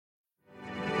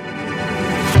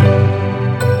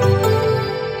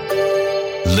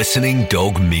Listening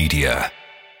Dog Media.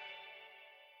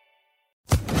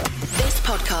 This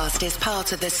podcast is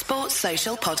part of the Sports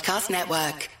Social Podcast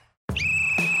Network.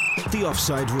 The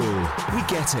Offside Rule. We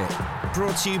get it.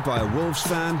 Brought to you by a Wolves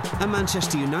fan, a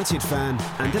Manchester United fan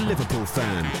and a Liverpool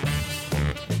fan.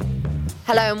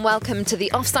 Hello and welcome to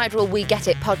the Offside Rule We Get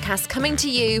It podcast, coming to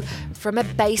you from a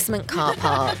basement car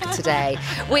park today.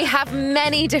 We have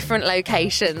many different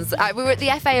locations. We were at the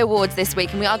FA Awards this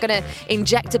week and we are going to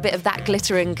inject a bit of that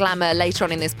glitter and glamour later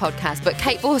on in this podcast. But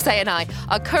Kate Borsay and I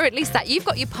are currently sat... You've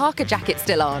got your Parker jacket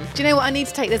still on. Do you know what? I need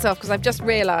to take this off because I've just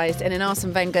realised in an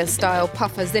Arsene Wenger style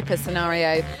puffer zipper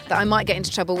scenario that I might get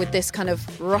into trouble with this kind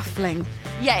of ruffling.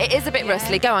 Yeah, it is a bit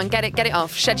rustly. Go on, get it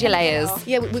off. Shed your layers.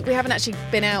 Yeah, we haven't actually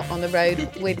been out on the road.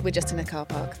 We're just in a car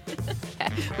park.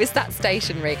 Yeah, we're sat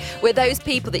stationary. We're those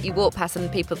people that you walk past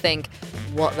and people think,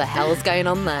 what the hell's going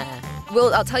on there?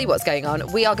 Well, I'll tell you what's going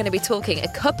on. We are going to be talking a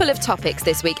couple of topics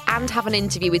this week and have an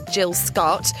interview with Jill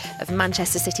Scott of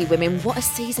Manchester City Women. What a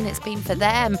season it's been for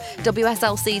them.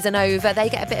 WSL season over. They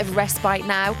get a bit of respite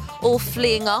now, all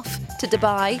fleeing off to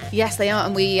Dubai. Yes, they are.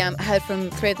 And we heard from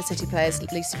three of the City players,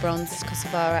 Lucy Bronze,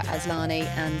 Kosovara Aslani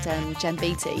and Jen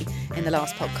Beattie in the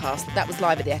last podcast. That was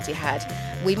live at the Etihad.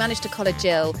 We managed to collar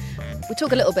Jill. We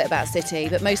talk a little bit about City,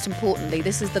 but most importantly,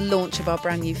 this is the launch of our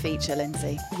brand new feature,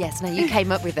 Lindsay. Yes, no, you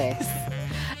came up with this.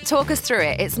 Talk us through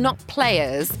it. It's not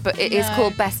players, but it is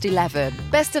called Best 11.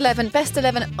 Best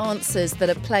 11 answers that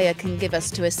a player can give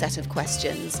us to a set of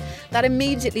questions. That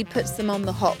immediately puts them on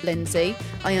the hop, Lindsay.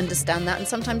 I understand that, and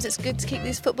sometimes it's good to keep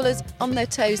these footballers on their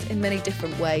toes in many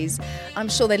different ways. I'm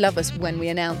sure they love us when we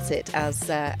announce it as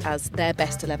their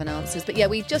Best 11 answers. But yeah,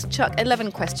 we just chuck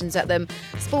 11 questions at them,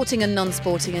 sporting and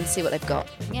non-sporting, and see what they've got.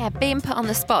 Yeah, being put on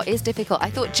the spot is difficult. I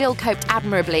thought Jill coped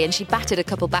admirably, and she batted a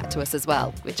couple back to us as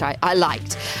well, which I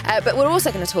liked. But we're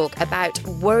also going to talk about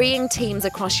worrying teams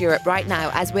across Europe right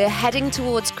now as we're heading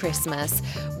towards Christmas.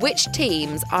 Which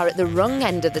teams are at the wrong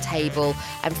end of the table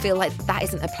and feel like that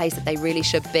isn't a place that they really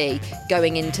should be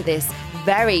going into this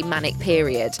very manic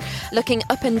period. Looking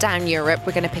up and down Europe,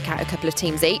 we're going to pick out a couple of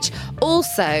teams each.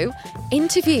 Also,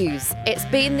 interviews. It's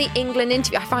been the England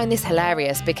interview. I find this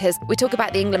hilarious because we talk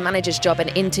about the England manager's job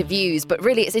and interviews, but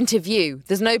really it's interview.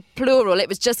 There's no plural. It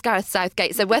was just Gareth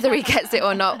Southgate. So whether he gets it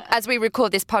or not, as we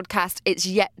record this podcast, it's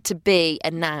yet to be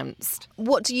announced.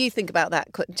 What do you think about that,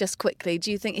 just quickly?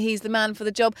 Do you think he's the man for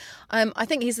the job? I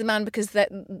think he's the man because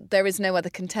there is no other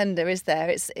contender, is there?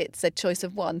 It's a choice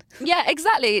of one. Yeah,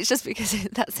 exactly. It's just because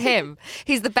that's him.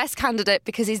 He's the best candidate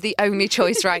because he's the only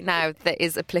choice right now that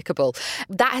is applicable.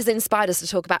 That has inspired us to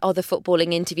talk about other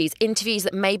footballing interviews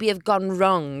that maybe have gone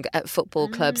wrong at football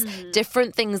clubs,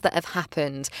 different things that have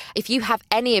happened. If you have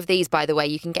any of these, by the way,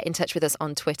 you can get in touch with us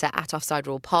on Twitter at Offside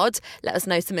Rule Pod. Let us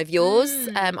know some of yours.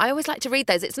 I always like to read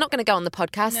those. It's not going to go on the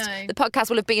podcast. No. The podcast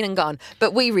will have been and gone,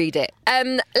 but we read it.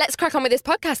 Let's crack on with this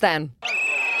podcast then.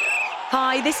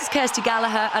 Hi, this is Kirsty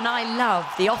Gallagher and I love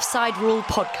the Offside Rule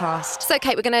podcast. So,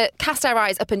 Kate, we're going to cast our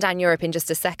eyes up and down Europe in just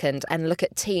a second and look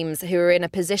at teams who are in a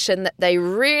position that they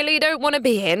really don't want to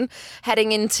be in,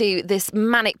 heading into this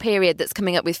manic period that's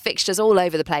coming up with fixtures all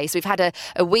over the place. We've had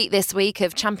a week this week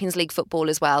of Champions League football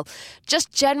as well.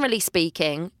 Just generally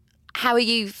speaking, how are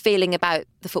you feeling about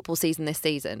the football season this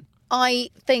season? I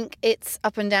think it's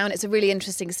up and down. It's a really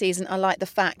interesting season. I like the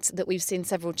fact that we've seen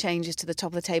several changes to the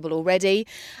top of the table already.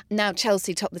 Now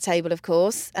Chelsea top the table, of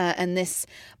course, and this...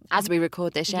 As we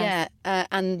record this, yes. Yeah,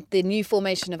 and the new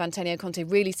formation of Antonio Conte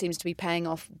really seems to be paying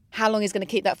off. How long he's going to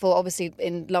keep that for? Obviously,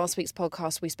 in last week's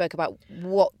podcast, we spoke about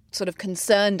what sort of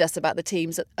concerned us about the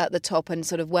teams at the top and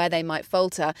sort of where they might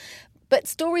falter. But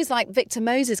stories like Victor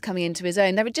Moses coming into his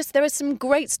own, there are some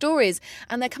great stories,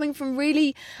 and they're coming from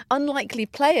really unlikely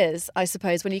players, I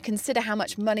suppose, when you consider how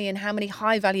much money and how many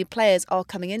high-value players are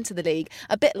coming into the league.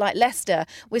 A bit like Leicester,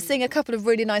 we're seeing a couple of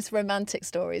really nice romantic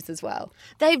stories as well.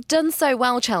 They've done so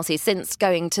well, Chelsea, since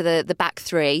going to the back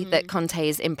three that Conte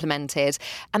has implemented,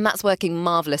 and that's working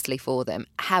marvellously for them.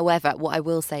 However, what I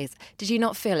will say is, did you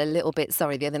not feel a little bit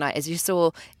sorry the other night as you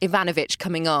saw Ivanovic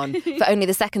coming on for only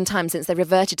the second time since they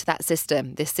reverted to that system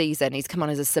this season? He's come on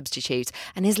as a substitute,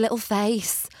 and his little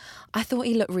face, I thought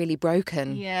he looked really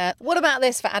broken. Yeah. What about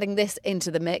this for adding this into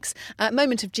the mix?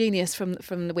 Moment of genius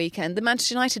from the weekend. The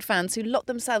Manchester United fans who locked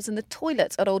themselves in the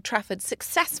toilet at Old Trafford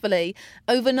successfully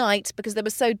overnight because they were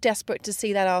so desperate to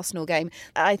see that Arsenal game.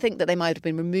 I think that they might have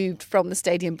been removed from the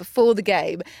stadium before the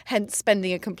game, hence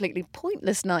spending a completely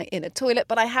pointless night in a toilet.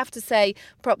 But I have to say,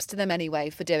 props to them anyway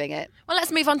for doing it. Well,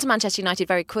 let's move on to Manchester United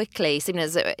very quickly. Seeing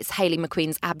as it's Hayley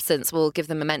McQueen's absence, we'll give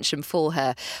them a mention for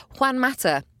her. Juan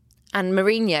Mata. and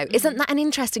Mourinho. Isn't that an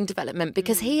interesting development?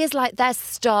 Because he is like their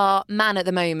star man at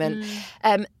the moment.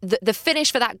 The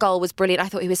finish for that goal was brilliant. I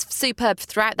thought he was superb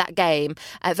throughout that game.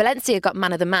 Valencia got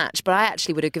man of the match, but I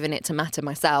actually would have given it to Mata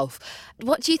myself.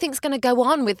 What do you think is going to go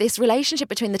on with this relationship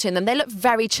between the two of them? They look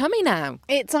very chummy now.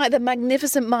 It's either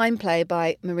magnificent mind play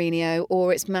by Mourinho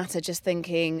or it's Mata just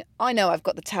thinking, I know I've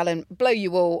got the talent, blow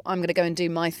you all, I'm going to go and do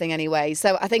my thing anyway.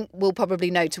 So I think we'll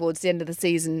probably know towards the end of the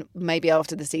season, maybe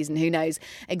after the season, who knows,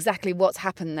 exactly what's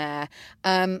happened there.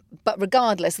 But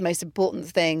regardless, the most important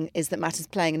thing is that Mata's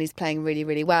playing and he's playing really,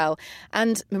 really well.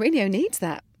 And Mourinho needs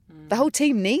that. The whole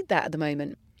team need that at the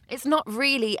moment. It's not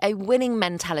really a winning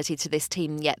mentality to this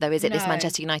team yet, though, is it, this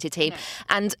Manchester United team? No.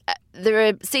 And there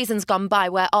are seasons gone by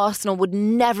where Arsenal would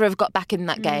never have got back in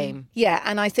that game. Yeah,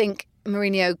 and I think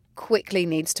Mourinho quickly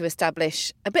needs to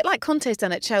establish, a bit like Conte's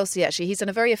done at Chelsea, actually. He's done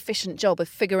a very efficient job of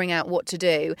figuring out what to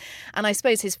do. And I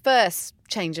suppose his first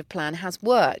change of plan has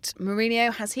worked.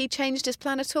 Mourinho, has he changed his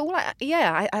plan at all? I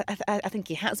think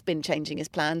he has been changing his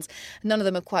plans. None of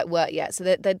them have quite worked yet. So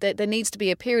there needs to be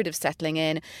a period of settling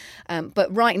in.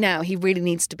 But right now, he really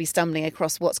needs to be stumbling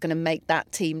across what's going to make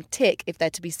that team tick if they're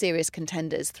to be serious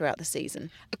contenders throughout the season.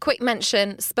 A quick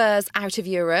mention, Spurs out of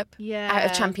Europe, out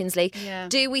of Champions League. Yeah.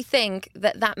 Do we think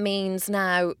that means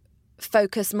now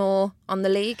focus more on the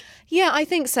league? Yeah, I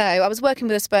think so. I was working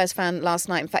with a Spurs fan last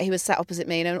night. In fact, he was sat opposite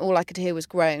me and all I could hear was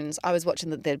groans. I was watching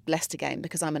the Leicester game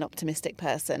because I'm an optimistic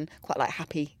person, quite like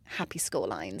happy score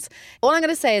lines. All I'm going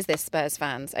to say is this, Spurs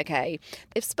fans, okay?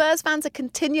 If Spurs fans are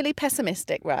continually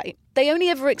pessimistic, right, they only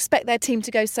ever expect their team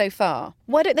to go so far.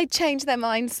 Why don't they change their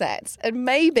mindsets? And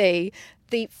maybe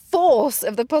the force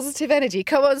of the positive energy.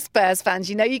 Come on, Spurs fans,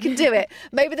 you know you can do it.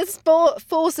 Maybe the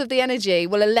force of the energy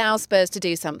will allow Spurs to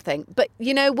do something. But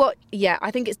you know what? Yeah, I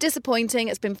think it's disappointing.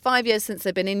 It's been 5 years since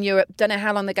they've been in Europe. Don't know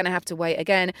how long they're going to have to wait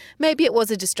again. Maybe it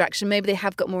was a distraction. Maybe they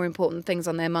have got more important things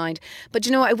on their mind. But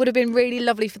you know what? It would have been really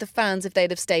lovely for the fans if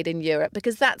they'd have stayed in Europe,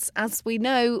 because that's, as we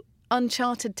know,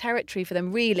 uncharted territory for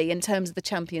them, really, in terms of the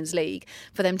Champions League,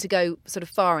 for them to go sort of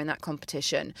far in that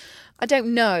competition. I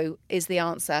don't know is the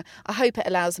answer. I hope it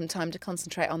allows them time to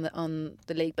concentrate on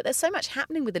the league. But there's so much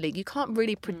happening with the league, you can't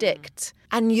really predict.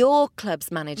 And your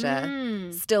club's manager,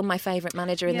 still my favourite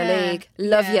manager in the league.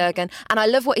 Love Jurgen. And I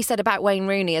love what he said about Wayne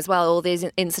Rooney as well, all these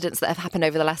incidents that have happened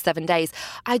over the last 7 days.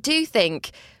 I do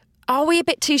think, are we a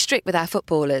bit too strict with our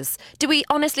footballers? Do we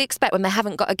honestly expect, when they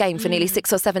haven't got a game for nearly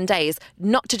 6 or 7 days,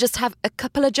 not to just have a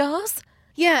couple of jars?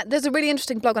 Yeah, there's a really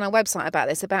interesting blog on our website about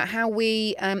this, about how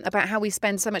we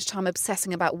spend so much time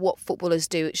obsessing about what footballers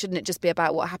do. Shouldn't it just be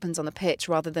about what happens on the pitch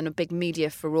rather than a big media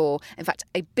furore? In fact,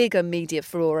 a bigger media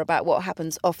furore about what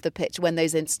happens off the pitch when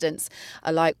those incidents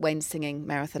are like Wayne singing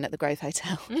Marathon at the Grove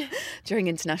Hotel during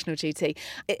international duty.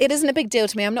 It isn't a big deal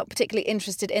to me. I'm not particularly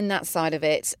interested in that side of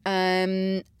it.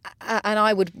 And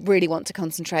I would really want to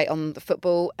concentrate on the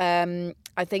football.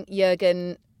 I think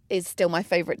Jurgen is still my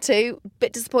favourite too.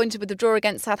 Bit disappointed with the draw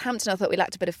against Southampton. I thought we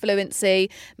lacked a bit of fluency,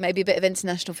 maybe a bit of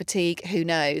international fatigue, who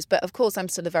knows. But of course, I'm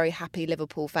still a very happy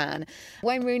Liverpool fan.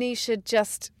 Wayne Rooney should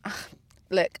just...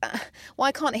 Look,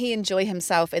 why can't he enjoy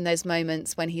himself in those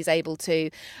moments when he's able to?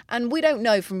 And we don't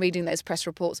know from reading those press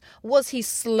reports, was he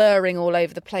slurring all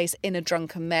over the place in a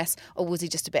drunken mess, or was he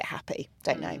just a bit happy?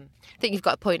 Don't know. I think you've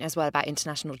got a point as well about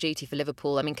international duty for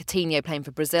Liverpool. I mean, Coutinho playing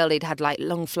for Brazil, he'd had like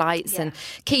long flights and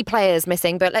key players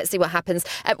missing, but let's see what happens.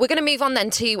 We're going to move on then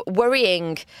to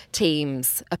worrying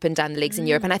teams up and down the leagues in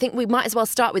Europe, and I think we might as well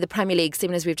start with the Premier League,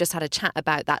 seeing as we've just had a chat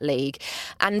about that league.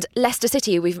 And Leicester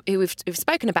City, who we've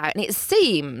spoken about, and it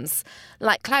seems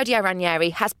like Claudio Ranieri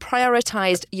has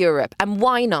prioritised Europe, and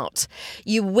why not?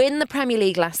 You win the Premier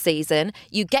League last season,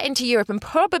 you get into Europe and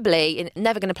probably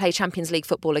never going to play Champions League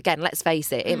football again, let's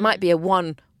face it. It might be a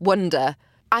one wonder.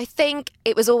 I think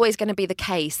it was always going to be the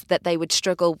case that they would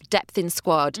struggle depth in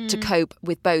squad to cope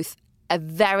with both a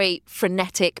very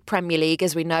frenetic Premier League,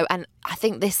 as we know, and I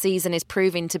think this season is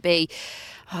proving to be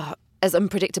as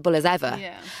unpredictable as ever.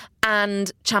 Yeah.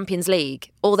 And Champions League,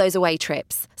 all those away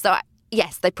trips. So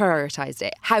yes, they prioritised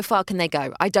it. How far can they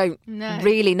go? I don't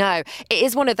really know. It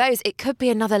is one of those, it could be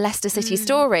another Leicester City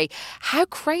story. How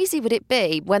crazy would it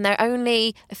be when they're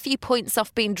only a few points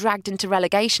off being dragged into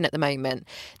relegation at the moment,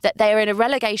 that they're in a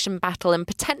relegation battle and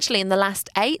potentially in the last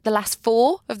 8, the last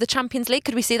 4 of the Champions League?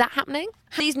 Could we see that happening?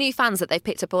 These new fans that they've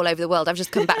picked up all over the world. I've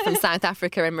just come back from South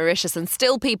Africa and Mauritius, and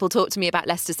still people talk to me about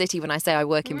Leicester City when I say I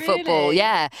work in football.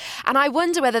 Yeah. And I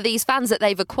wonder whether these fans that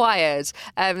they've acquired,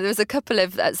 there was a couple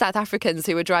of South Africans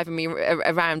who were driving me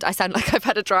around. I sound like I've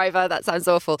had a driver. That sounds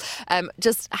awful.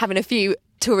 Just having a few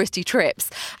touristy trips.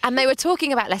 And they were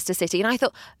talking about Leicester City, and I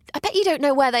thought, I bet you don't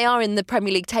know where they are in the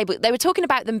Premier League table. They were talking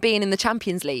about them being in the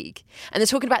Champions League, and they're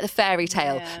talking about the fairy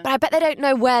tale. But I bet they don't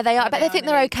know where they are. I bet they think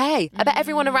they're okay. I bet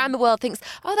everyone around the world thinks,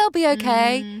 oh, they'll be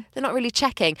okay. They're not really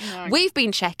checking. No. We've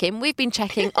been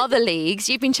checking other leagues.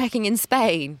 You've been checking in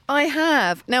Spain. I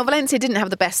have. Now, Valencia didn't have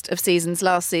the best of seasons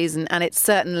last season, and it's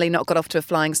certainly not got off to a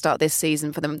flying start this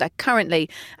season for them. They're currently,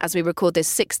 as we record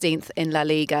this, 16th in La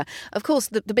Liga. Of course,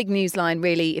 the big news line,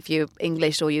 really, if you're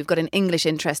English or you've got an English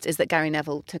interest, is that Gary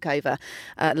Neville took over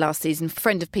last season.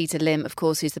 Friend of Peter Lim, of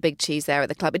course, who's the big cheese there at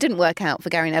the club. It didn't work out for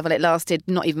Gary Neville. It lasted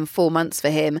not even 4 months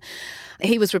for him.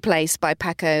 He was replaced by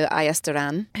Paco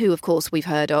Ayestaran, who, of course, we've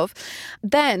heard of.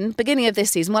 Then, beginning of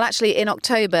this season, well, actually, in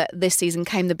October this season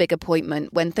came the big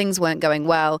appointment when things weren't going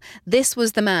well. This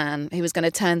was the man who was going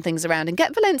to turn things around and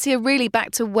get Valencia really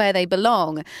back to where they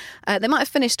belong. They might have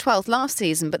finished 12th last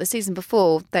season, but the season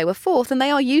before they were 4th, and they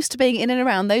are used to being in and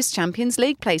around those Champions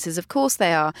League places. Of course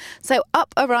they are. So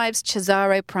up arrives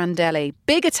Cesare Prandelli.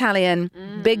 Big Italian,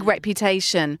 big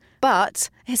reputation. But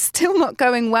it's still not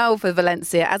going well for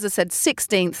Valencia. As I said,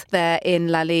 16th there in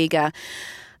La Liga.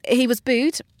 He was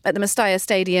booed at the Mestalla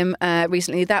Stadium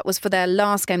recently. That was for their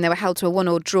last game. They were held to a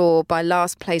 1-1 draw by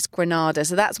last place Granada.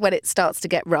 So that's when it starts to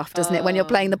get rough, doesn't it? When you're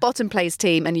playing the bottom place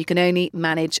team and you can only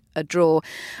manage a draw.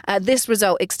 This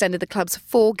result extended the club's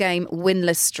 4-game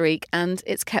winless streak, and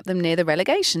it's kept them near the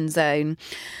relegation zone.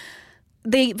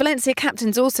 The Valencia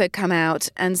captain's also come out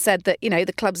and said that,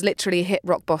 the club's literally hit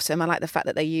rock bottom. I like the fact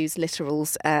that they use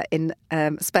literals in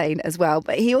Spain as well.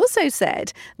 But he also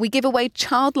said, we give away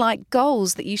childlike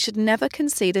goals that you should never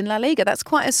concede in La Liga. That's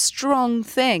quite a strong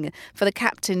thing for the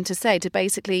captain to say, to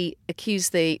basically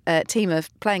accuse the team of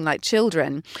playing like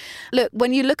children. Look,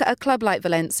 when you look at a club like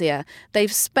Valencia,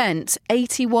 they've spent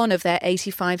 81 of their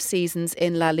 85 seasons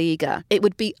in La Liga. It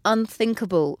would be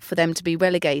unthinkable for them to be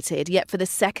relegated. Yet for the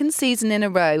second season in a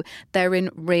row, they're in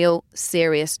real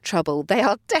serious trouble. They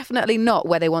are definitely not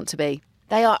where they want to be.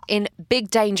 They are in big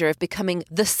danger of becoming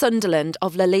the Sunderland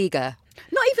of La Liga.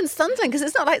 Not even Sunderland, because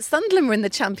it's not like Sunderland were in the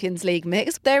Champions League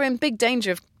mix. They're in big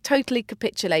danger of totally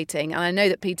capitulating, and I know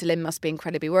that Peter Lim must be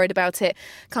incredibly worried about it.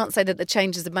 Can't say that the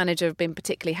changes of manager have been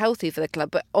particularly healthy for the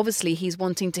club, but obviously he's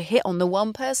wanting to hit on the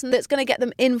one person that's going to get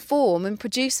them in form and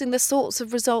producing the sorts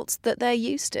of results that they're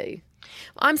used to.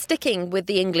 I'm sticking with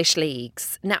the English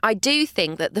leagues. Now, I do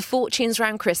think that the fortunes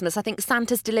around Christmas, I think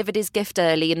Santa's delivered his gift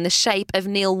early in the shape of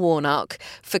Neil Warnock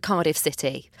for Cardiff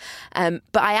City. But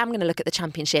I am going to look at the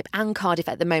Championship and Cardiff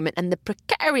at the moment and the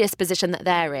precarious position that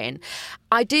they're in.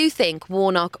 I do think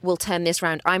Warnock will turn this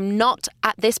round. I'm not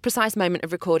at this precise moment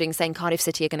of recording saying Cardiff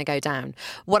City are going to go down.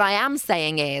 What I am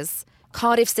saying is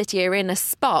Cardiff City are in a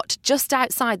spot just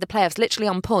outside the playoffs, literally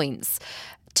on points.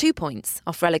 2 points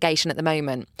off relegation at the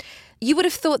moment. You would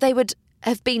have thought they would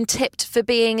have been tipped for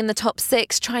being in the top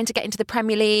 6, trying to get into the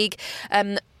Premier League.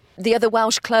 The other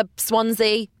Welsh club,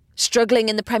 Swansea, struggling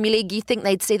in the Premier League. You think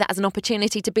they'd see that as an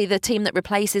opportunity to be the team that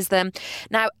replaces them.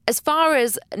 Now, as far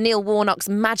as Neil Warnock's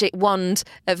magic wand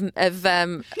of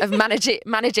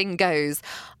managing goes,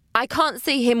 I can't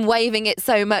see him waving it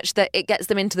so much that it gets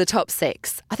them into the top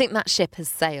 6. I think that ship has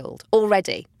sailed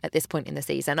already at this point in the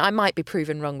season. I might be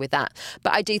proven wrong with that,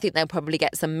 but I do think they'll probably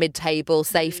get some mid-table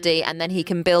safety and then he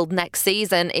can build next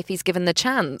season if he's given the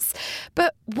chance.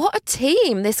 But what a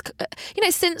team. This,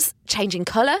 since changing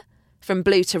colour from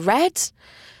blue to red,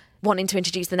 wanting to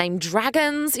introduce the name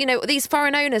Dragons, these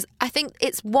foreign owners, I think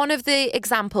it's one of the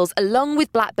examples, along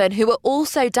with Blackburn, who are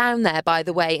also down there, by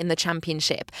the way, in the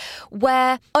Championship,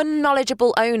 where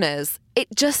unknowledgeable owners, it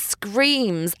just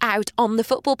screams out on the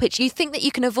football pitch. You think that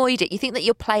you can avoid it. You think that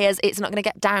your players, it's not going to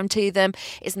get down to them.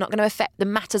 It's not going to affect the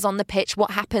matters on the pitch,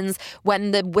 what happens when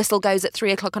the whistle goes at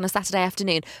 3:00 on a Saturday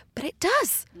afternoon. But it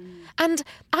does. And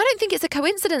I don't think it's a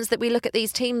coincidence that we look at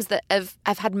these teams that have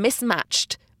had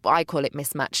mismatched, I call it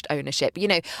mismatched ownership.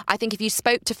 I think if you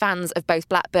spoke to fans of both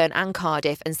Blackburn and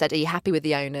Cardiff and said, are you happy with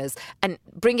the owners? And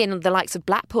bring in the likes of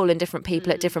Blackpool and different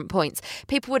people at different points,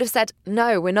 people would have said,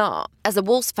 no, we're not. As a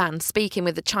Wolves fan speaking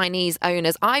with the Chinese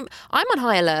owners, I'm on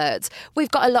high alert.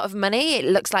 We've got a lot of money. It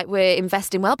looks like we're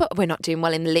investing well, but we're not doing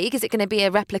well in the league. Is it going to be a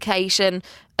replication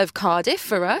of Cardiff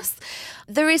for us?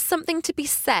 There is something to be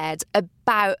said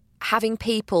about having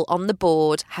people on the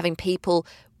board, having people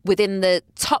within the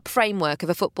top framework of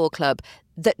a football club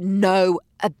that know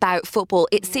about football.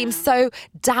 It seems so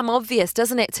damn obvious,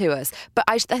 doesn't it, to us? But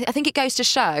I think it goes to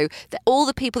show that all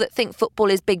the people that think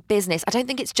football is big business, I don't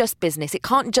think it's just business. It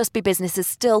can't just be business. There's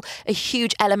still a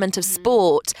huge element of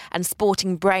sport and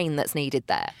sporting brain that's needed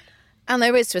there. And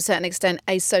there is, to a certain extent,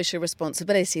 a social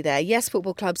responsibility there. Yes,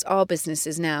 football clubs are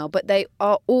businesses now, but they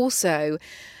are also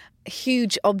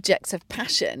huge objects of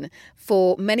passion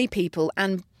for many people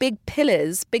and big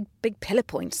pillars, big pillar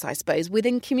points, I suppose,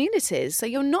 within communities. So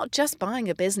you're not just buying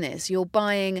a business, you're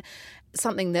buying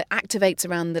something that activates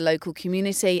around the local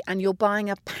community, and you're buying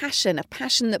a passion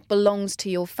that belongs to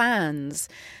your fans.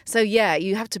 So yeah,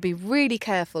 you have to be really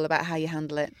careful about how you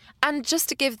handle it. And just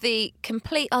to give the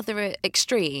complete other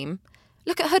extreme,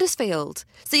 look at Huddersfield.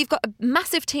 So you've got a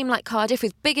massive team like Cardiff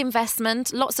with big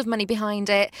investment, lots of money behind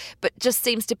it, but just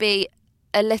seems to be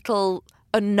a little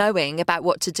unknowing about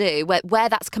what to do. Where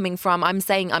that's coming from, I'm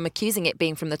accusing it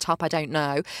being from the top. I don't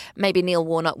know. Maybe Neil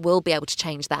Warnock will be able to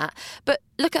change that. But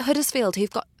look at Huddersfield, who've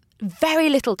got very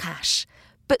little cash,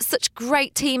 but such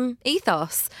great team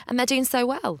ethos, and they're doing so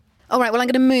well. All right, well, I'm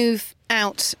going to move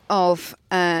out of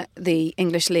the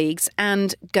English leagues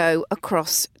and go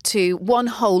across to one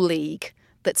whole league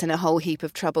that's in a whole heap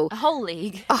of trouble. A whole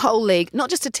league? A whole league. Not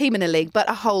just a team in a league, but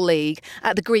a whole league.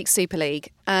 The Greek Super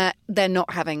League. They're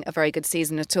not having a very good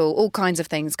season at all. All kinds of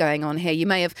things going on here. You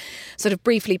may have sort of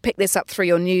briefly picked this up through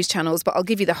your news channels, but I'll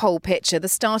give you the whole picture. The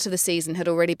start of the season had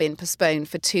already been postponed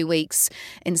for 2 weeks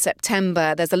in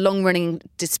September. There's a long-running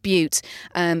dispute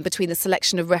between the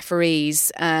selection of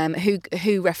referees,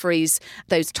 who referees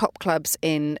those top clubs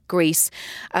in Greece,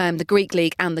 the Greek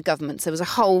League and the government. So there was a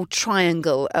whole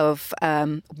triangle of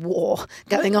war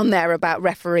going on there about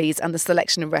referees and the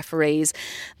selection of referees.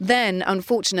 Then,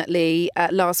 unfortunately,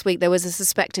 last week there was a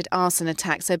suspected arson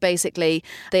attack. So basically,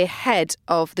 the head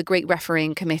of the Greek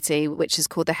refereeing committee, which is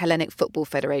called the Hellenic Football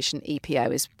Federation,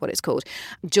 EPO is what it's called,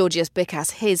 Georgios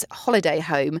Bikas, his holiday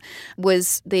home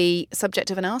was the subject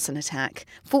of an arson attack.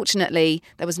 Fortunately,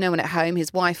 there was no one at home.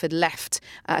 His wife had left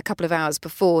a couple of hours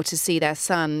before to see their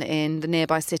son in the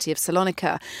nearby city of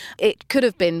Salonika. It could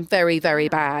have been very, very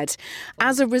bad.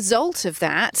 As a result of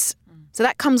that, so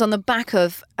that comes on the back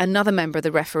of another member of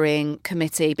the refereeing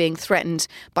committee being threatened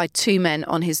by 2 men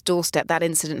on his doorstep. That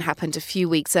incident happened a few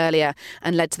weeks earlier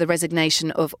and led to the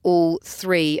resignation of all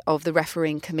 3 of the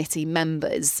refereeing committee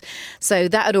members. So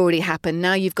that had already happened.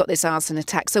 Now you've got this arson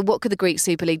attack. So what could the Greek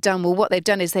Super League done? Well, what they've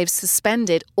done is they've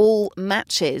suspended all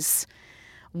matches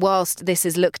whilst this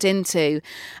is looked into.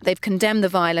 They've condemned the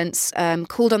violence,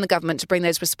 called on the government to bring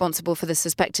those responsible for the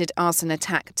suspected arson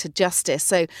attack to justice.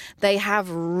 So they have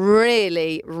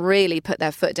really, really put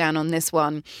their foot down on this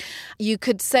one. You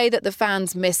could say that the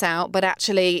fans miss out, but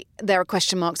actually there are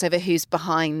question marks over who's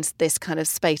behind this kind of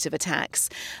spate of attacks.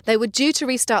 They were due to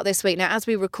restart this week. Now, as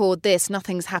we record this,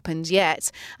 nothing's happened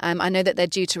yet. I know that they're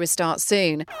due to restart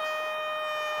soon.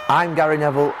 I'm Gary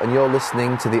Neville, and you're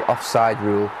listening to the Offside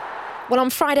Rule. Well, on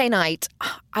Friday night,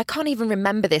 I can't even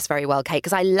remember this very well, Kate,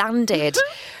 because I landed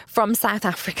from South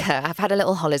Africa. I've had a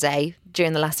little holiday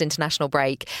during the last international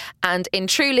break, and in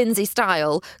true Lindsay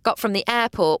style, got from the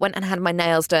airport, went and had my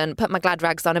nails done, put my glad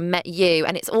rags on and met you,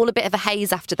 and it's all a bit of a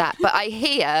haze after that. But I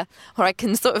hear, or I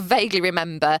can sort of vaguely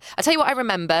remember, I'll tell you what I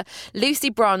remember. Lucy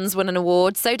Bronze won an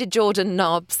award, so did Jordan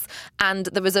Nobbs, and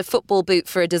there was a football boot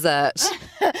for a dessert.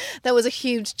 There was a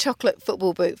huge chocolate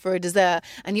football boot for a dessert,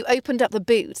 and you opened up the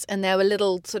boot and there were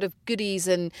little sort of goodies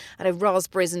and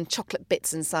raspberries and chocolate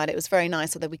bits inside. It was very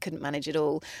nice, although we couldn't manage it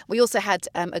all. We also had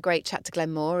a great chat to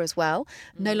Glenn Moore as well,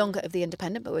 no longer of The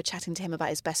Independent, but we were chatting to him about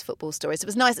his best football stories. It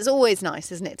was nice. It's always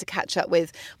nice, isn't it, to catch up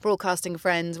with broadcasting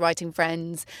friends, writing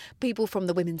friends, people from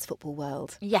the women's football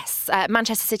world. Yes,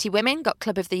 Manchester City women got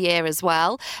Club of the Year as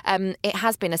well. It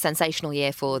has been a sensational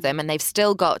year for them, and they've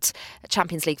still got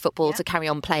Champions League football to carry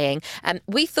on playing.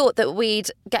 We thought that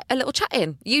we'd get a little chat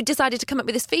in. You decided to come up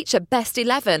with this feature, Best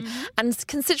 11, and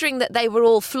considering that they were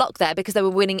all flocked there because they were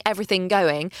winning everything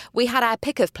going, we had our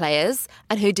pick of players.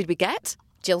 And who did we get?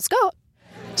 Jill Scott.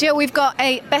 Jill, we've got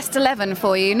a best 11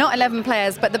 for you. Not 11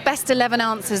 players, but the best 11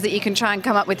 answers that you can try and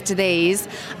come up with to these.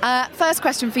 First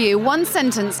question for you. One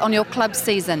sentence on your club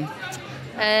season.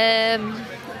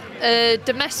 A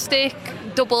domestic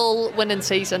double winning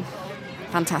season.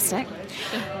 Fantastic.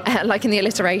 Like in the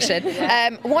alliteration.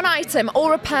 One item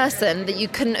or a person that you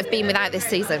couldn't have been without this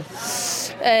season.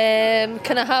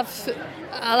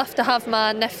 I'll have to have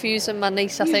my nephews and my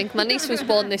niece, I think. My niece was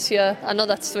born this year. I know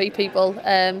that's 3 people.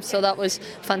 So that was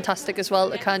fantastic as well,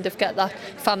 to kind of get that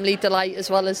family delight as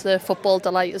well as the football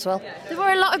delight as well. There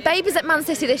were a lot of babies at Man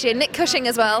City this year. Nick Cushing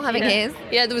as well, having his.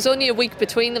 Yeah, there was only a week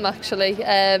between them actually.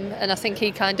 And I think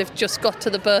he kind of just got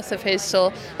to the birth of his.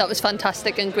 So that was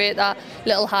fantastic and great that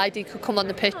little Heidi could come on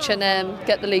the pitch and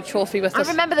get the league trophy with us.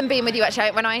 I remember them being with you actually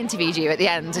when I interviewed you at the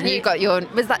end, and you got your...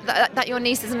 Was that your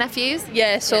nieces and nephews?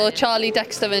 Yeah, so Charlie,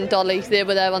 Dexter and Dolly, they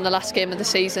were there on the last game of the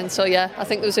season. So yeah, I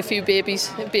think there was a few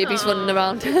babies running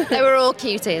around. They were all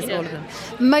cuties, all of them.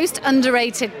 Most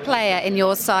underrated player in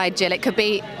your side, Jill? It could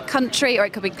be country or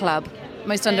it could be club.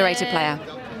 Most underrated player?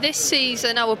 This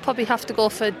season, I would probably have to go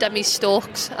for Demi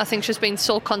Stokes. I think she's been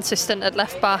so consistent at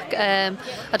left back.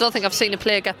 I don't think I've seen a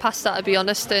player get past that, to be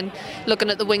honest. And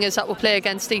looking at the wingers that we play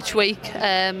against each week,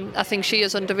 I think she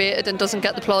is underrated and doesn't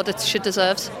get the plaudits she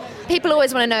deserves. People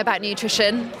always want to know about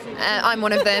nutrition. I'm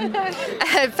one of them.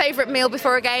 Favourite meal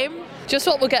before a game? Just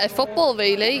what we'll get at football,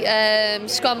 really.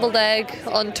 Scrambled egg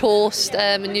on toast,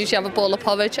 and usually have a bowl of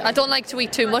porridge. I don't like to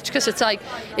eat too much because it's like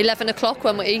 11 o'clock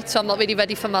when we eat, so I'm not really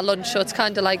ready for my lunch. So it's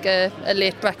kind of like a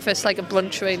late breakfast, like a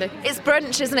brunch, really. It's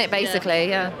brunch, isn't it, basically?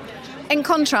 Yeah. In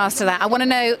contrast to that, I want to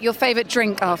know your favourite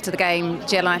drink after the game,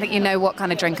 Jill. I think you know what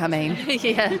kind of drink I mean.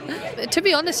 Yeah. To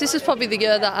be honest, this is probably the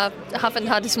year that I haven't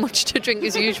had as much to drink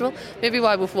as usual. Maybe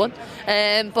why we've won.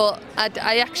 But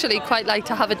I actually quite like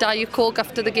to have a Diet Coke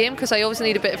after the game because I always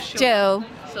need a bit of sugar.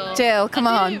 Jill, come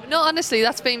on. No, honestly,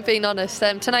 that's being honest.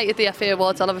 Tonight at the FA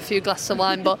Awards, I'll have a few glasses of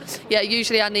wine. But yeah,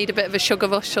 usually I need a bit of a sugar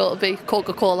rush, so it'll be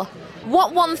Coca-Cola.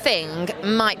 What one thing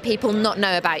might people not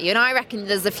know about you? And I reckon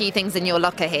there's a few things in your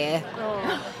locker here.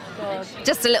 Oh, God.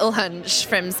 Just a little hunch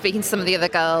from speaking to some of the other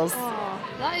girls. Oh,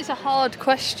 that is a hard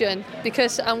question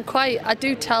because I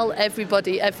do tell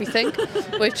everybody everything,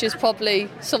 which is probably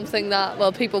something that,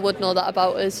 well, people would know that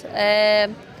about us.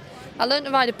 I learned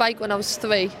to ride a bike when I was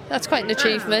 3. That's quite an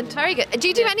achievement. Very good. Do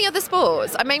you do any other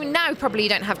sports? I mean, now probably you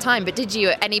don't have time, but did you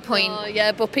at any point? Oh,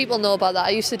 yeah, but people know about that. I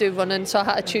used to do running, so I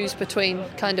had to choose between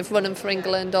kind of running for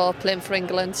England or playing for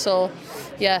England. So,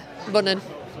 yeah, running.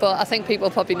 But I think people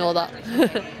probably know that.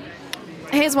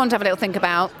 Here's one to have a little think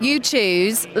about. You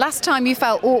choose last time you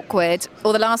felt awkward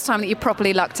or the last time that you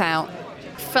properly lucked out.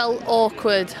 Felt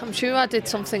awkward. I'm sure I did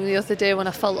something the other day when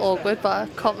I felt awkward, but I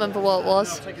can't remember what it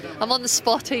was. I'm on the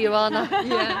spot here, Joanna.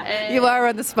 Yeah. You are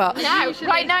on the spot.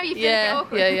 Right now you feel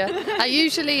awkward. Yeah. I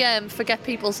usually forget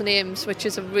people's names, which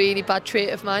is a really bad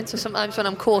trait of mine. So sometimes when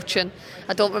I'm coaching,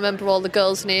 I don't remember all the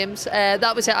girls' names.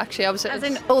 That was it, actually. As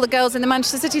in all the girls in the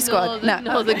Manchester City squad?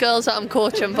 No, the girls that I'm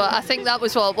coaching. But I think that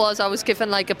was what it was. I was given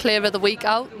like a player of the week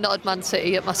out, not at Man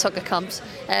City, at my soccer camps.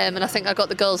 And I think I got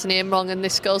the girl's name wrong, and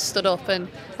this girl stood up and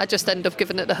I just ended up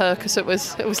giving it to her because it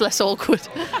was less awkward.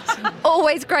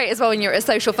 Always great as well when you're at a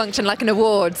social function like an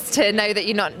awards to know that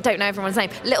you don't know everyone's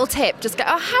name. Little tip, just go,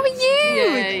 oh, how are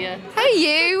you? Yeah. Hey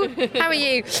you, how are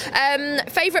you?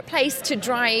 Favourite place to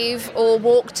drive or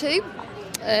walk to?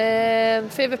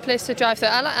 Favourite place to drive to?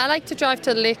 I like to drive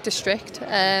to the Lake District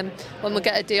when we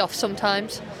get a day off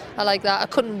sometimes. I like that. I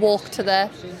couldn't walk to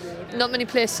there. Not many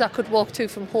places I could walk to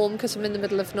from home because I'm in the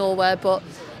middle of nowhere, but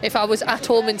if I was at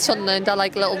home in Sunderland, I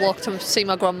like a little walk to see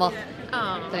my grandma.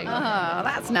 Oh,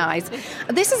 that's nice.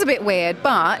 This is a bit weird,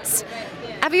 but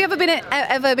have you ever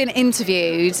been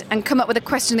interviewed and come up with a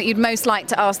question that you'd most like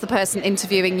to ask the person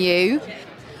interviewing you?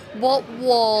 What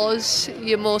was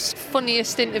your most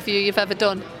funniest interview you've ever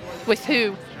done? With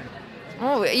who?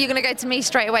 Oh, you're going to go to me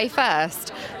straight away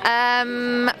first?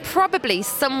 Probably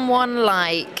someone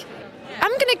like... I'm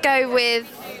going to go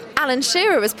with Alan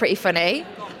Shearer. Was pretty funny.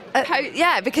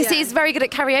 Because he's very good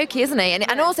at karaoke, isn't he?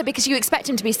 And also because you expect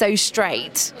him to be so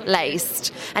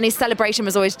straight-laced, and his celebration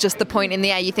was always just the point in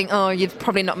the air. You think, oh, you've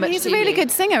probably not much. He's a really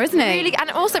good singer, isn't he? Really, and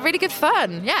also really good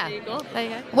fun. Yeah. There you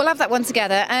go. We'll have that one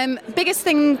together. Biggest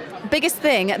thing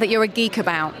that you're a geek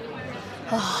about?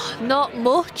 Oh, not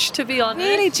much, to be honest.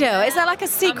 Really, Jill? Is there like a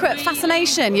secret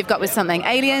fascination you've got with something?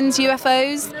 Aliens,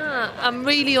 UFOs? I'm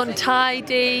really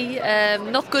untidy,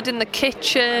 not good in the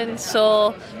kitchen,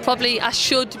 so probably I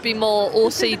should be more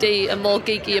OCD and more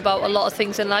geeky about a lot of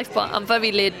things in life, but I'm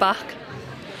very laid back.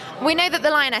 We know that the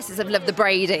Lionesses have loved the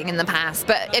braiding in the past,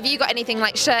 but have you got anything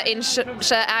like shirt in, shirt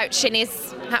out,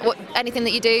 shinnies, anything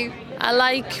that you do? I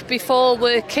like, before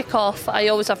we kick off, I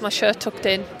always have my shirt tucked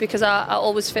in because I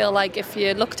always feel like if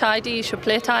you look tidy, you should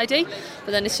play tidy.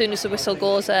 But then as soon as the whistle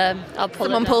goes, I'll pull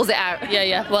Someone pulls it out.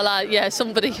 Yeah. Well,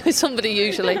 somebody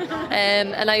usually.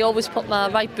 And I always put my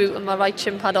right boot and my right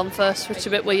shin pad on first, which is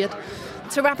a bit weird.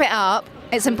 To wrap it up,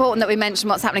 it's important that we mention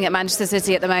what's happening at Manchester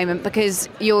City at the moment because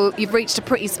you've reached a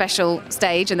pretty special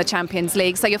stage in the Champions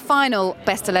League. So your final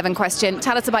best 11 question,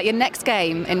 tell us about your next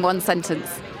game in one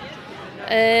sentence.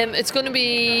 It's going to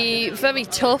be very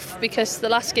tough because the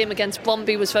last game against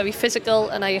Bromby was very physical,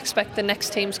 and I expect the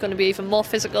next team's going to be even more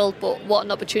physical, but what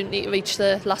an opportunity to reach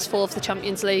the last 4 of the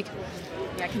Champions League.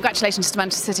 Yeah, congratulations to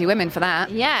Manchester City women for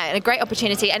that. Yeah, and a great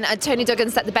opportunity. And Tony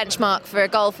Duggan set the benchmark for a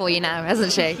goal for you now,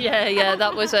 hasn't she? Yeah,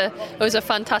 that was a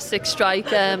fantastic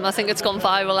strike. I think it's gone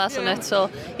viral, hasn't it? So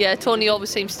yeah, Tony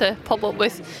always seems to pop up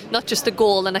with not just a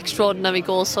goal, an extraordinary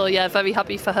goal. So yeah, very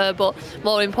happy for her. But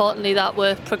more importantly, that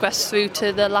we're progressed through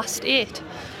to the last 8.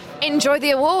 enjoy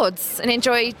the awards and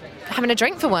enjoy having a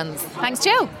drink for once. Thanks,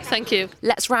 Jill. Thank you.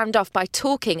 Let's round off by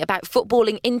talking about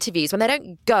footballing interviews when they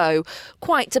don't go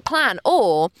quite to plan.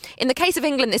 Or, in the case of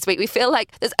England this week, we feel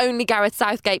like there's only Gareth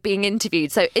Southgate being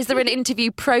interviewed. So is there an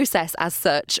interview process as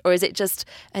such, or is it just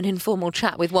an informal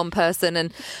chat with one person?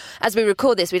 And as we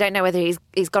record this, we don't know whether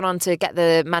he's gone on to get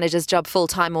the manager's job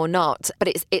full-time or not. But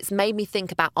it's made me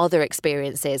think about other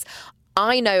experiences.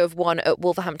 I know of one at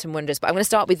Wolverhampton Wanderers, but I'm going to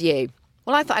start with you.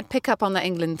 Well, I thought I'd pick up on that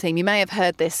England theme. You may have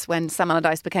heard this when Sam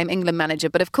Allardyce became England manager,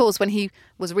 but of course, when he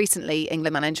was recently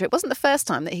England manager, it wasn't the first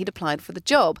time that he'd applied for the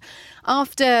job.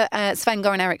 After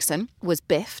Sven-Goran Eriksson was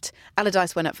biffed,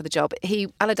 Allardyce went up for the job.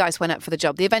 Allardyce went up for the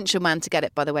job. The eventual man to get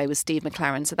it, by the way, was Steve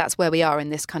McLaren. So that's where we are in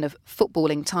this kind of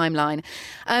footballing timeline.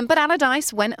 But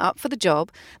Allardyce went up for the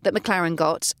job that McLaren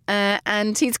got,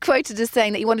 and he's quoted as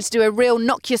saying that he wanted to do a real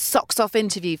knock your socks off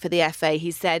interview for the FA,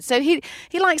 he said. So he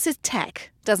likes his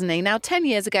tech, doesn't he? Now, 10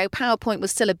 years ago, PowerPoint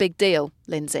was still a big deal,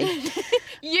 Lindsay.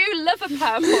 You love a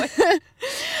PowerPoint.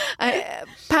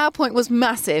 PowerPoint was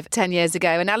massive 10 years ago,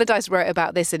 and Allardyce wrote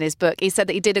about this in his book. He said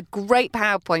that he did a great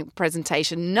PowerPoint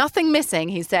presentation, nothing missing,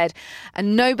 he said,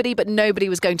 and nobody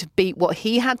was going to beat what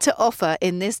he had to offer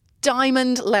in this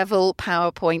diamond-level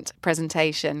PowerPoint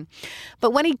presentation.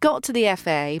 But when he got to the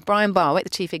FA, Brian Barwick,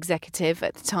 the chief executive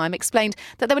at the time, explained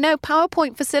that there were no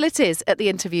PowerPoint facilities at the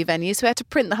interview venue, so he had to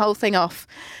print the whole thing off.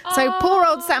 So poor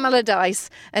old Sam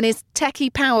Allardyce and his techie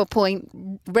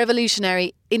PowerPoint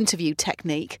revolutionary interview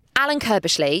technique. Alan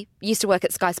Kirbishley used to work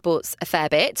at Sky Sports a fair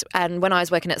bit, and when I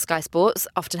was working at Sky Sports,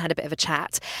 often had a bit of a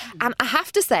chat. And I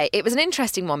have to say, it was an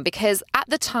interesting one because at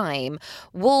the time,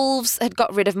 Wolves had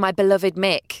got rid of my beloved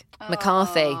Mick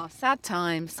McCarthy. Sad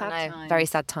times. Very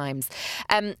sad times.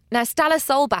 Now, Stella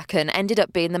Solbakken ended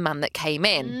up being the man that came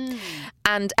in.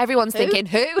 And everyone's thinking,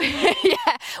 who?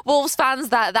 Yeah, Wolves fans,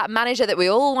 that manager that we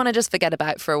all want to just forget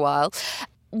about for a while.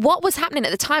 What was happening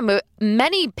at the time were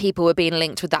many people were being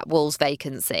linked with that Wolves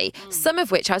vacancy, some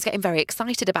of which I was getting very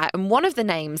excited about. And one of the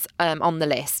names on the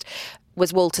list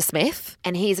was Walter Smith,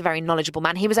 and he's a very knowledgeable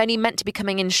man. He was only meant to be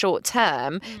coming in short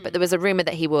term, but there was a rumour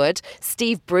that he would.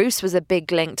 Steve Bruce was a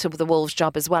big link to the Wolves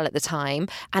job as well at the time,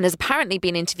 and has apparently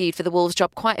been interviewed for the Wolves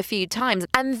job quite a few times.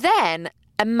 And then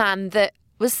a man that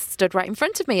was stood right in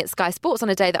front of me at Sky Sports on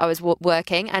a day that I was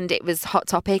working, and it was hot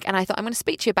topic, and I thought, I'm going to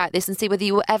speak to you about this and see whether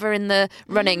you were ever in the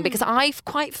running, because I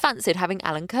quite fancied having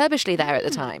Alan Kirbishley there at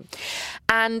the time.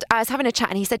 And I was having a chat,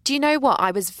 and he said, do you know what? I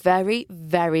was very,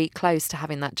 very close to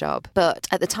having that job. But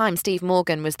at the time, Steve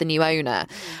Morgan was the new owner,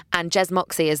 and Jez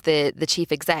Moxey, as the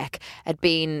chief exec, had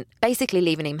been basically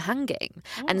leaving him hanging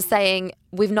and saying,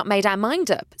 we've not made our mind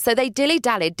up. So they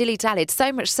dilly-dallied,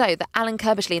 so much so that Alan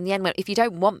Kirbishley in the end went, if you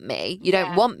don't want me, you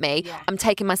don't want me, I'm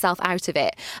taking myself out of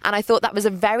it. And I thought that was a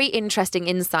very interesting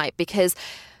insight, because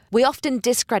we often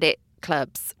discredit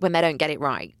clubs when they don't get it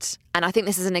right. And I think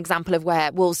this is an example of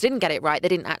where Wolves didn't get it right. They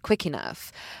didn't act quick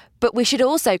enough. But we should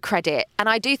also credit, and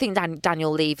I do think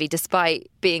Daniel Levy,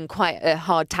 despite being quite a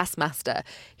hard taskmaster,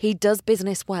 he does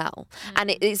business well.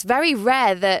 And it's very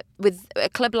rare that with a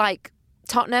club like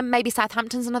Tottenham, maybe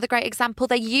Southampton's another great example,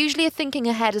 they usually are thinking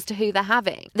ahead as to who they're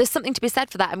having. There's something to be said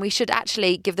for that, and we should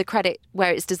actually give the credit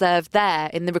where it's deserved there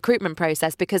in the recruitment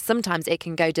process, because sometimes it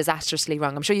can go disastrously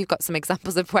wrong. I'm sure you've got some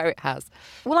examples of where it has.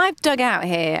 Well, I've dug out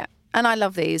here, and I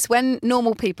love these, when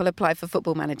normal people apply for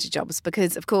football manager jobs,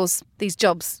 because, of course, these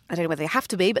jobs, I don't know whether they have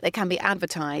to be, but they can be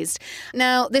advertised.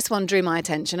 Now, this one drew my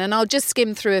attention, and I'll just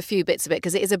skim through a few bits of it,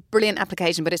 because it is a brilliant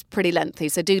application, but it's pretty lengthy,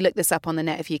 so do look this up on the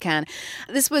net if you can.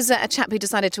 This was a chap who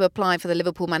decided to apply for the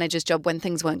Liverpool manager's job when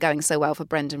things weren't going so well for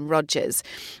Brendan Rodgers.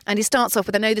 And he starts off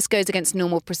with, I know this goes against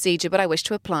normal procedure, but I wish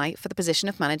to apply for the position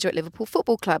of manager at Liverpool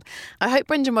Football Club. I hope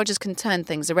Brendan Rodgers can turn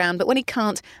things around, but when he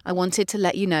can't, I wanted to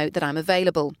let you know that I'm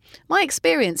available. My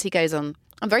experience, he goes on,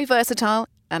 I'm very versatile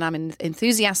and I'm an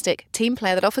enthusiastic team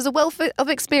player that offers a wealth of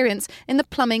experience in the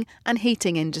plumbing and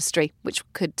heating industry, which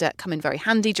could come in very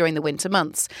handy during the winter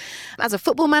months. As a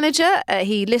football manager,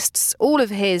 he lists all of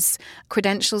his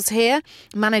credentials here.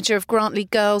 Manager of Grantley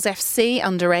Girls FC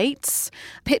under-8s,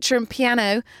 pitcher and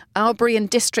piano, Arbury and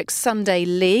District Sunday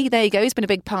League. There you go, he's been a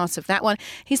big part of that one.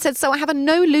 He said, so I have a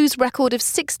no-lose record of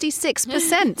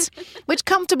 66%, which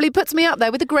comfortably puts me up there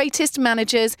with the greatest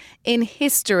managers in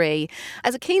history.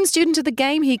 As a keen student of the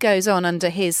game, he goes on under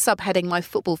his subheading, My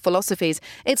Football Philosophies,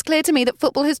 it's clear to me that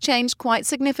football has changed quite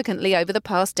significantly over the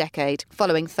past decade.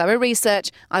 Following thorough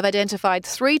research, I've identified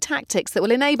 3 tactics that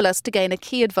will enable us to gain a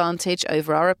key advantage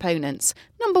over our opponents.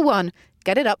 Number 1,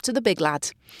 get it up to the big lad.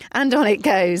 And on it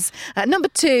goes. Number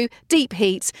 2, Deep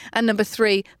Heat. And number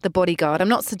 3, The Bodyguard. I'm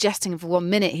not suggesting for 1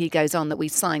 minute he goes on that we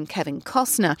sign Kevin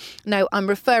Costner. No, I'm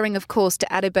referring, of course, to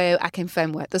Adebayo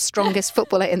Akinfenwa, the strongest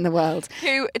footballer in the world.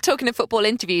 Who, talking of football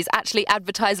interviews, actually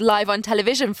advertised live on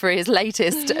television for his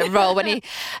latest role when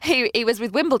he was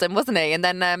with Wimbledon, wasn't he? And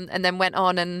then went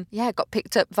on and, got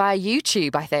picked up via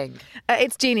YouTube, I think.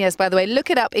 It's genius, by the way. Look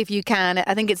it up if you can.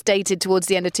 I think it's dated towards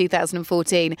the end of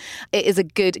 2014. It is a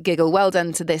good giggle. Well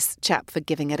done to this chap for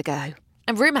giving it a go.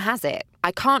 And rumour has it,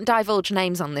 I can't divulge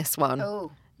names on this one.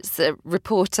 Oh. It's a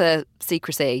reporter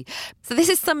secrecy. So this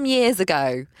is some years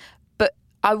ago, but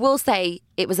I will say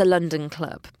it was a London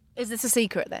club. Is this a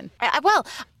secret then? Well,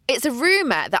 it's a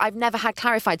rumour that I've never had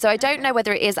clarified, so I don't know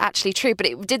whether it is actually true, but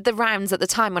it did the rounds at the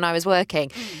time when I was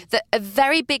working, that a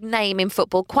very big name in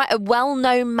football, quite a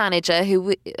well-known manager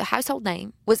who, household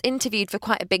name, was interviewed for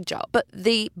quite a big job, but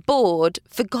the board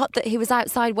forgot that he was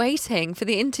outside waiting for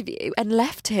the interview and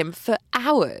left him for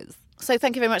hours. So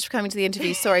thank you very much for coming to the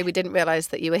interview. Sorry, we didn't realise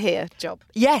that you were here, Job.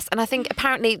 Yes, and I think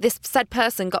apparently this said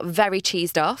person got very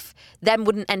cheesed off, then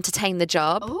wouldn't entertain the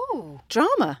job. Oh,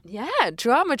 drama. Yeah,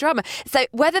 drama. So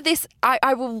whether this,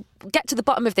 I will get to the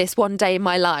bottom of this one day in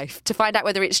my life to find out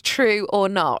whether it's true or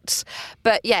not.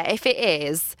 But yeah, if it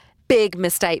is, big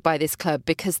mistake by this club,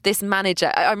 because this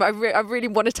manager, I really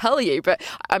want to tell you, but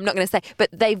I'm not going to say, but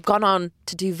they've gone on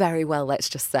to do very well, let's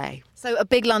just say. So a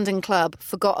big London club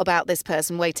forgot about this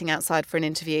person waiting outside for an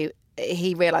interview.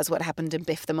 He realised what happened and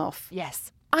biffed them off.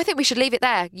 Yes. I think we should leave it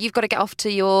there. You've got to get off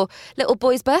to your little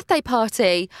boy's birthday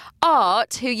party.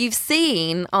 Art, who you've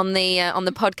seen on the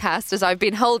podcast as I've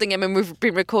been holding him and we've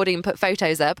been recording and put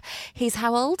photos up. He's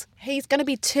how old? He's going to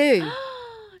be 2.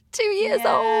 2 years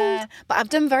old. But I've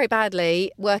done very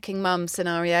badly, working mum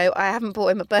scenario. I haven't bought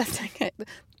him a birthday cake. The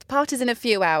party's in a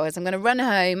few hours. I'm going to run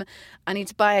home. I need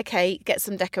to buy a cake, get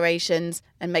some decorations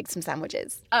and make some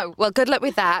sandwiches. Oh, well, good luck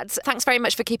with that. Thanks very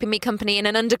much for keeping me company in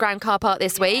an underground car park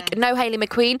this week. No Hayley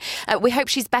McQueen. We hope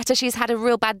she's better. She's had a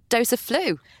real bad dose of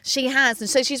flu. She has. And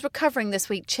so she's recovering this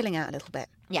week, chilling out a little bit.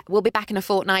 Yeah, we'll be back in a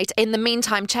fortnight. In the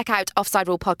meantime, check out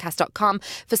offsiderulpodcast.com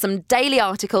for some daily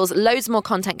articles, loads more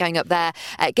content going up there.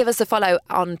 Give us a follow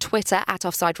on Twitter at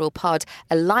offsiderulpod,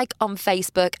 a like on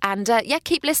Facebook, and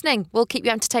keep listening. We'll keep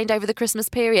you entertained over the Christmas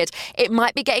period. It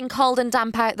might be getting cold and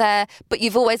damp out there, but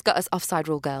you've always got us Offside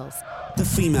Rule girls. The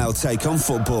female take on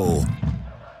football.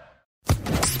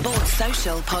 Sports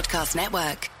Social Podcast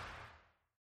Network.